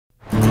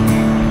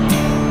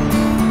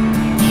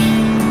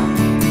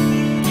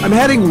I'm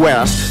heading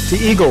west to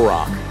Eagle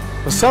Rock,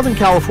 a Southern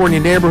California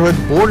neighborhood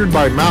bordered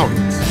by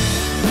mountains.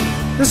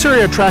 This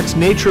area attracts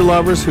nature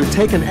lovers who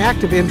take an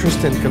active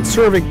interest in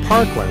conserving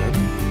parkland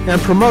and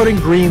promoting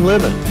green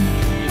living.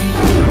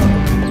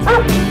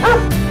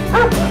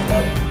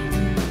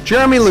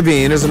 Jeremy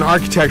Levine is an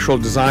architectural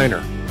designer.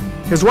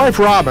 His wife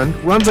Robin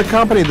runs a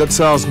company that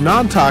sells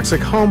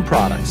non-toxic home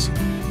products.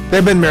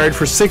 They've been married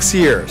for 6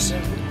 years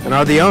and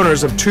are the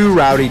owners of 2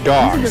 rowdy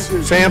dogs,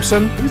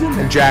 Samson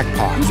and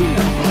Jackpot.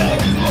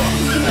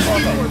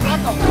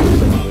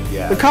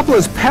 The couple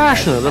is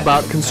passionate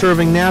about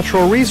conserving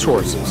natural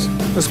resources,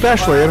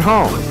 especially at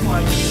home.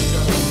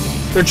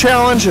 Their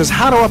challenge is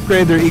how to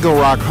upgrade their Eagle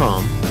Rock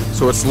home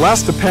so it's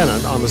less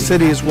dependent on the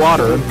city's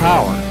water and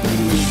power.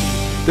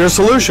 Their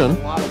solution?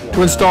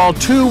 To install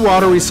 2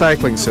 water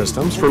recycling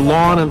systems for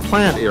lawn and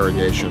plant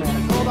irrigation.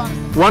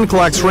 One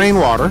collects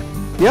rainwater,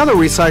 the other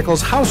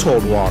recycles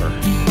household water.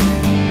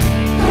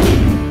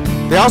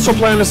 They also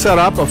plan to set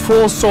up a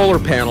full solar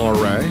panel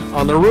array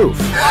on the roof.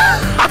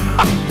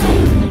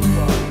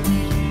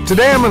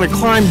 Today I'm going to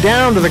climb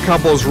down to the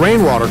couple's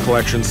rainwater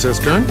collection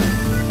cistern,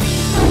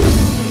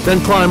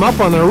 then climb up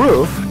on their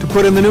roof to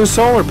put in the new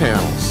solar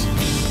panels.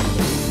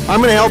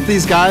 I'm going to help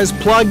these guys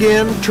plug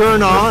in,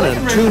 turn on,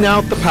 and tune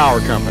out the power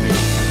company.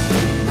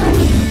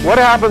 What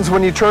happens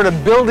when you turn a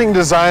building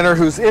designer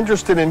who's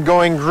interested in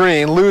going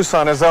green loose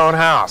on his own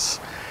house?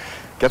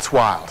 Gets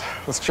wild.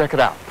 Let's check it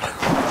out.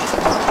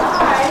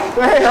 Hi.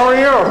 Hey, how are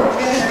you?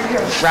 Good, how are you?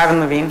 Robin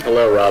Levine.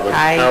 Hello, Robin.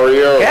 Hi. How are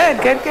you?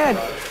 Good, good, good.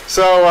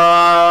 So,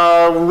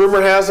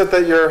 rumor has it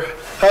that your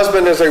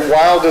husband is a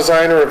wild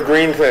designer of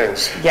green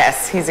things.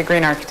 Yes, he's a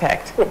green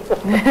architect.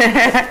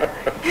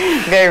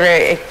 Very,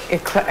 very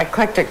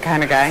eclectic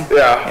kind of guy.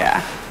 Yeah.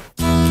 Yeah.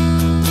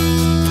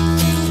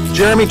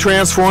 Jeremy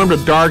transformed a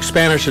dark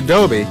Spanish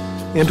adobe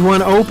into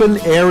an open,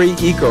 airy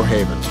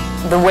eco-haven.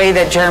 The way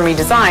that Jeremy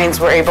designs,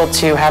 we're able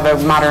to have a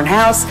modern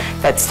house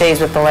that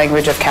stays with the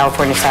language of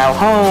California-style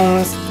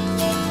homes.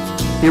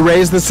 He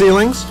raised the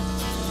ceilings,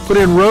 put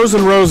in rows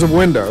and rows of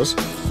windows,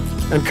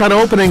 and cut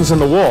openings in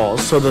the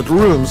walls so that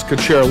rooms could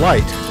share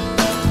light.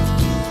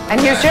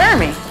 And here's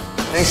Jeremy.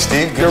 Hey,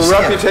 Steve. Your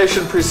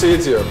reputation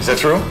precedes you. Is that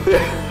true?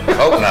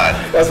 Hope not.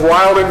 That's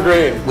wild and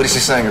green. What is she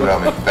saying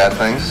about me? Bad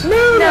things?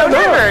 No,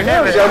 never.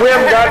 Yeah, we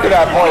haven't gotten to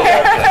that point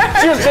yet.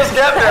 She was just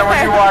getting there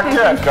when you walked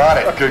in. Got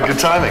it. Good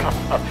timing.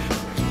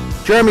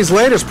 Jeremy's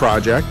latest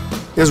project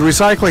is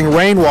recycling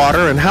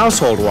rainwater and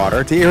household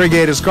water to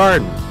irrigate his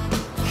garden.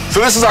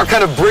 So this is our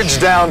kind of bridge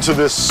down to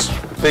this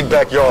big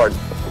backyard.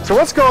 So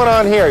what's going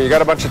on here? You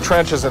got a bunch of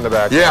trenches in the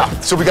back. Yeah.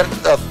 So we got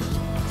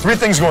 3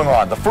 things going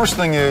on. The first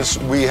thing is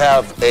we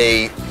have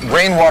a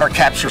rainwater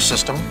capture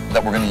system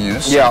that we're going to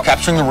use. Yeah.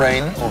 Capturing the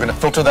rain. We're going to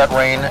filter that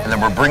rain, and then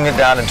we're bringing it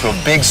down into a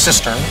big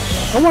cistern.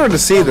 I wanted to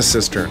see the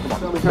cistern.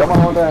 Come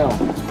on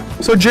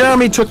down. So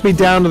Jeremy took me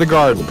down to the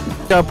garden,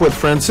 up with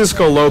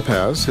Francisco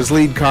Lopez, his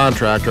lead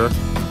contractor,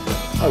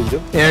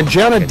 and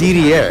Jenna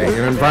Didier,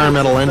 an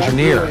environmental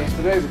engineer.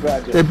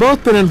 They've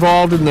both been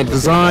involved in the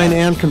design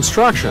and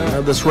construction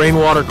of this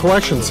rainwater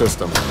collection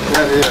system.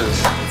 That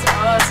is.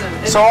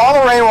 Awesome. So all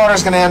the rainwater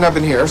is going to end up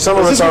in here. Some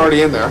of it's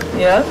already in there.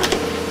 Yeah.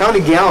 How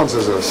many gallons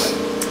is this?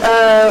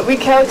 We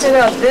counted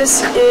out.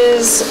 This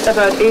is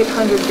about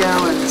 800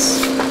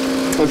 gallons.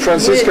 And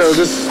Francisco,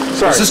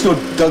 Francisco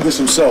dug this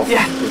himself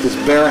with his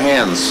bare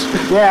hands.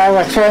 Yeah, I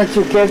was trying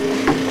to get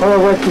all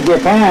the way to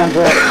Japan,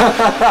 but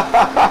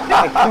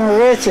I couldn't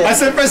reach it. I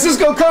said,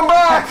 Francisco, come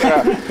back!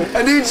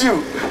 I need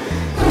you.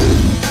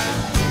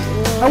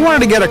 I wanted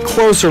to get a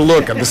closer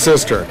look at the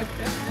cistern.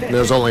 And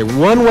there's only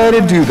one way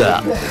to do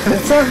that.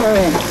 It's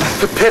suffering.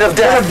 The pit of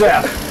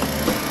death.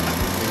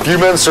 Few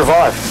men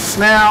survive.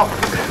 Now,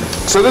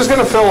 so this is going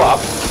to fill up.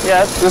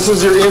 Yes. This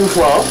is your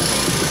inflow.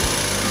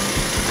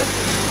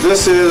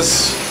 This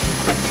is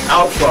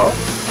outflow.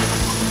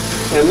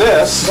 And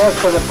this, That's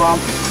for the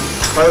pump.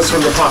 that's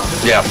from the pump.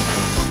 Yeah.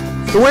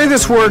 The way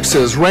this works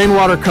is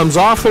rainwater comes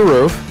off the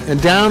roof and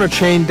down a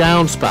chain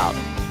downspout.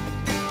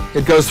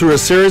 It goes through a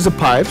series of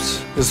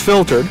pipes, is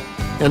filtered,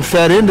 and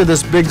fed into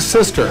this big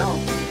cistern.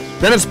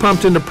 Then it's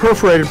pumped into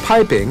perforated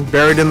piping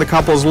buried in the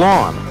couple's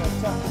lawn.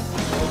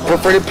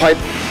 Perforated pipe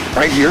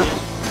right here,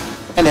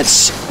 and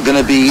it's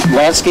going to be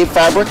landscape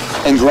fabric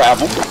and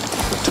gravel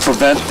to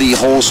prevent the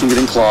holes from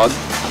getting clogged.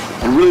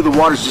 And really the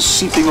water's just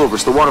seeping over,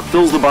 so the water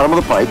fills the bottom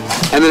of the pipe,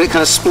 and then it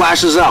kind of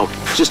splashes out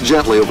just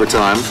gently over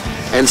time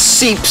and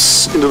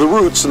seeps into the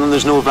roots, and then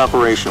there's no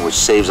evaporation, which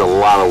saves a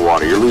lot of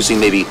water. You're losing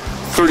maybe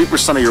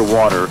 30% of your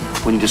water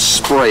when you just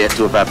spray it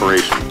to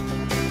evaporation.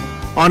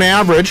 On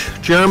average,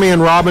 Jeremy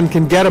and Robin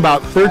can get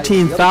about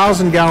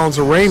 13,000 gallons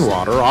of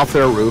rainwater off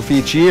their roof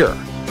each year.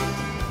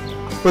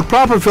 With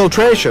proper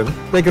filtration,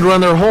 they could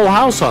run their whole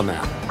house on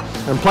that,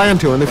 and plan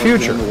to in the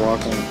future.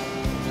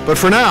 But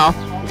for now,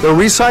 they're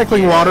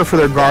recycling water for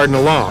their garden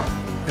alone,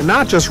 and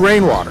not just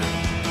rainwater.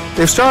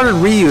 They've started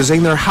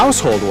reusing their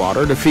household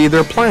water to feed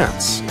their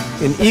plants.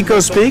 In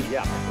eco-speak,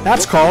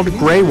 that's called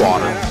gray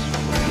water.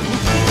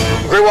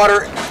 Gray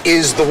water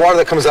is the water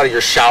that comes out of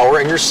your shower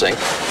and your sink.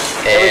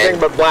 Everything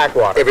but black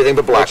water. Everything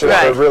but black Which is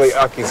water. the really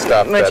ucky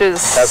stuff Which that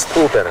is- has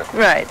poop in it.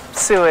 Right,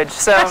 sewage.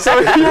 So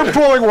You're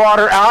pulling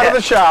water out of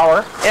the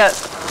shower, yeah,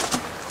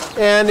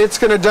 and it's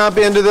going to dump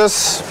into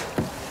this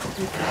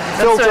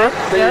filter right,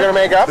 that you're yeah. going to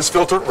make up. This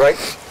filter, right?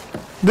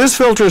 This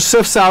filter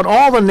sifts out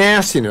all the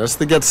nastiness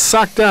that gets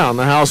sucked down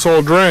the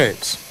household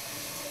drains.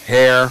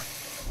 Hair,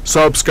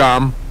 soap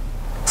scum.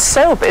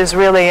 soap is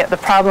really the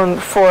problem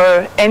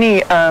for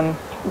any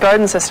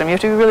garden system. You have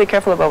to be really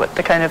careful about what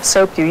the kind of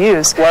soap you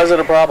use. Why is it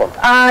a problem?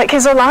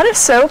 Because a lot of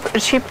soap,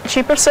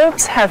 cheaper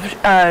soaps,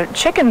 have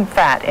chicken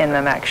fat in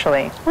them,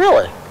 actually.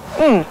 Really?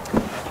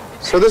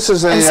 So this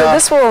is a, And so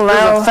this will this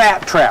is allow- a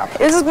fat trap.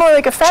 This is more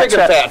like a fat Chicken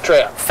trap. fat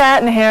trap.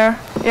 Fat and hair,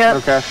 yeah.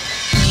 Okay.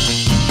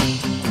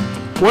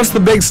 Once the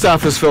big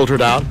stuff is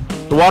filtered out,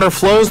 the water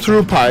flows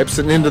through pipes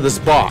and into this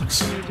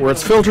box, where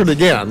it's filtered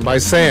again by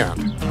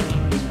sand.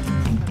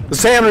 The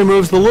sand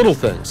removes the little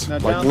things,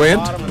 like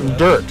lint and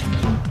dirt.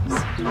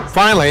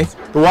 Finally,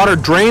 the water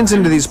drains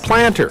into these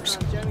planters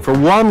for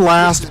one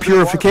last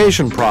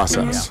purification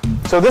process.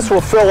 So this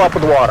will fill up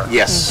with water.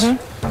 Yes.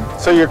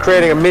 So you're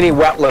creating a mini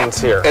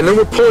wetlands here. And then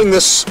we're pulling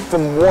this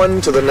from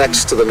one to the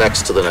next to the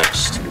next to the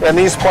next. And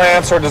these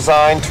plants are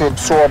designed to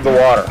absorb the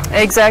water.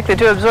 Exactly,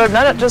 to absorb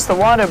not just the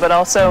water, but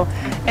also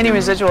any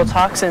residual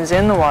toxins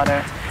in the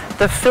water.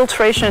 The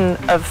filtration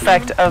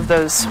effect of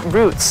those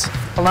roots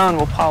alone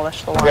will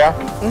polish the water.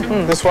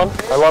 Yeah? This one?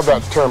 I love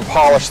that term,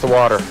 polish the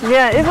water.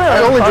 Yeah, it will. I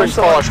only drink polish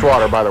the water. polished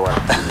water, by the way.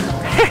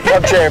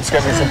 Let James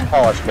get me some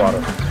polished water.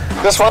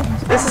 This one?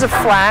 This is a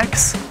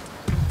flax.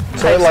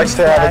 So it likes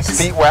to have its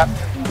feet wet.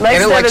 Likes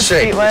And it to have likes its shade,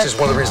 feet which wet. is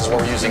one of the reasons why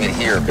we're using it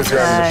here. Because you're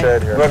in the Right.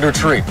 shade here. We're gonna do a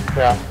tree.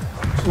 Yeah.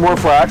 More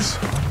flax.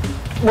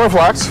 More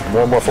flax.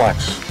 More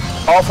flax.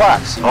 All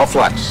flax. All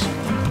flax.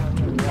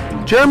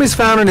 Jeremy's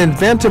found an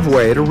inventive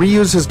way to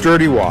reuse his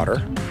dirty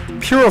water,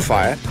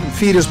 purify it, and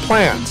feed his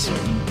plants.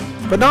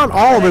 But not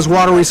all of his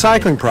water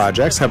recycling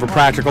projects have a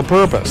practical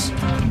purpose.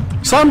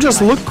 Some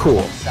just look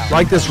cool,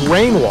 like this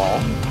rain wall,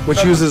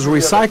 which uses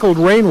recycled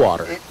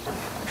rainwater.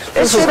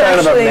 This is should kind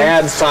of a actually-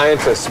 mad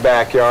scientist's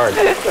backyard.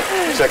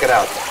 Check it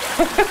out.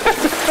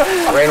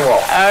 Rain wall.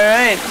 All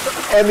right.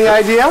 And the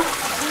idea?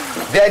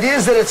 The idea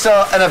is that it's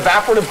an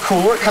evaporative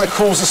cooler. It kind of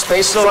cools the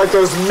space. It's like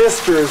those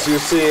misters you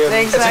see in...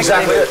 Exactly. That's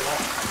exactly it.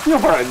 You're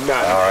a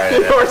nut. All right.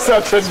 You're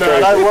such a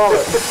nut. I love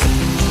it.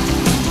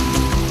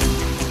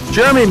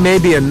 Jeremy may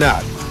be a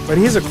nut, but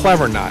he's a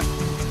clever nut.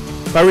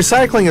 By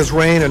recycling his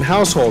rain and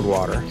household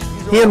water,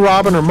 he and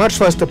Robin are much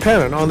less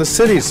dependent on the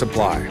city's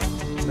supply.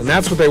 And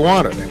that's what they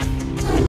wanted.